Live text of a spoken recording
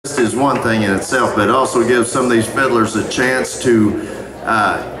one thing in itself, but it also gives some of these fiddlers a chance to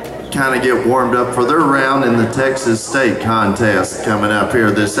kind of get warmed up for their round in the Texas State contest coming up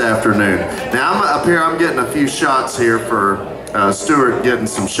here this afternoon. Now I'm up here, I'm getting a few shots here for Stuart, getting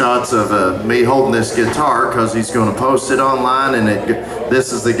some shots of me holding this guitar because he's going to post it online, and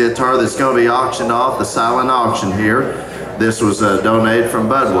this is the guitar that's going to be auctioned off, the silent auction here. This was donated from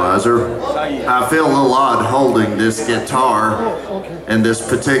Budweiser. I feel a little odd holding this guitar in this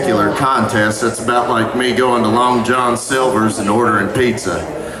particular contest. It's about like me going to Long John Silver's and ordering pizza.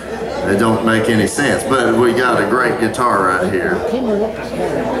 It don't make any sense, but we got a great guitar right here.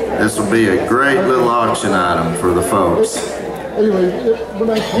 This will be a great little auction item for the folks.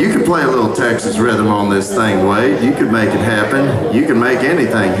 You can play a little Texas rhythm on this thing, Wade. You can make it happen. You can make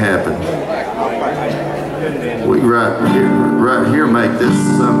anything happen. We right here make this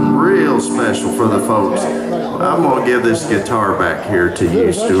something real special for the folks. I'm gonna give this guitar back here to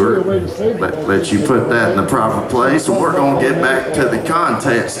you, Stuart. Let you put that in the proper place, and we're gonna get back to the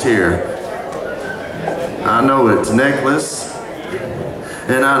contest here. I know it's Nicholas,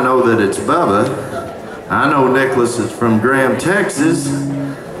 and I know that it's Bubba. I know Nicholas is from Graham, Texas.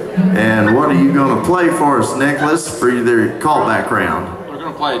 And what are you gonna play for us, Nicholas, for your callback round? We're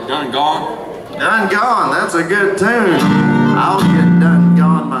gonna play Done Gone. Done Gone, that's a good tune. I'll get done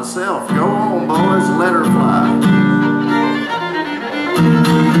gone myself. Go on, boys, let her fly.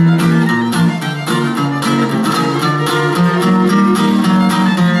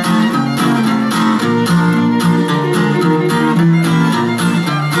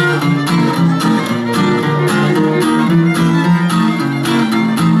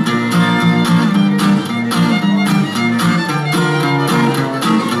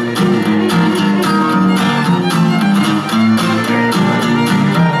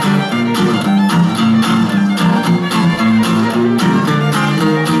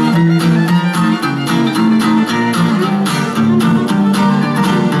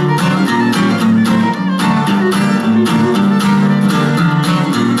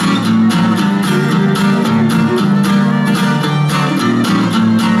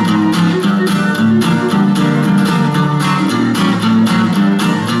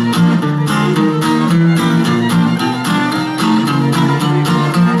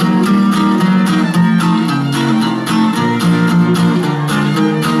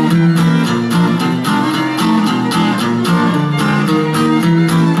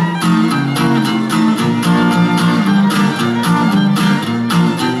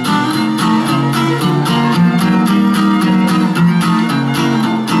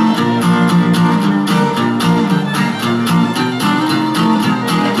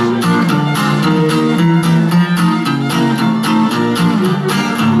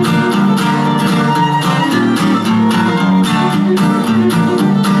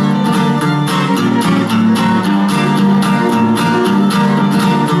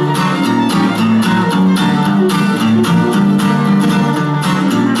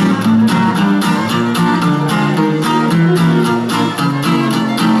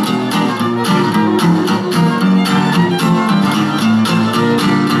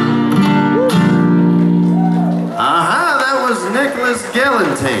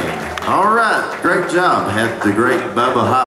 Gillentine. All right, great job. Had the great Bubba Hopkins.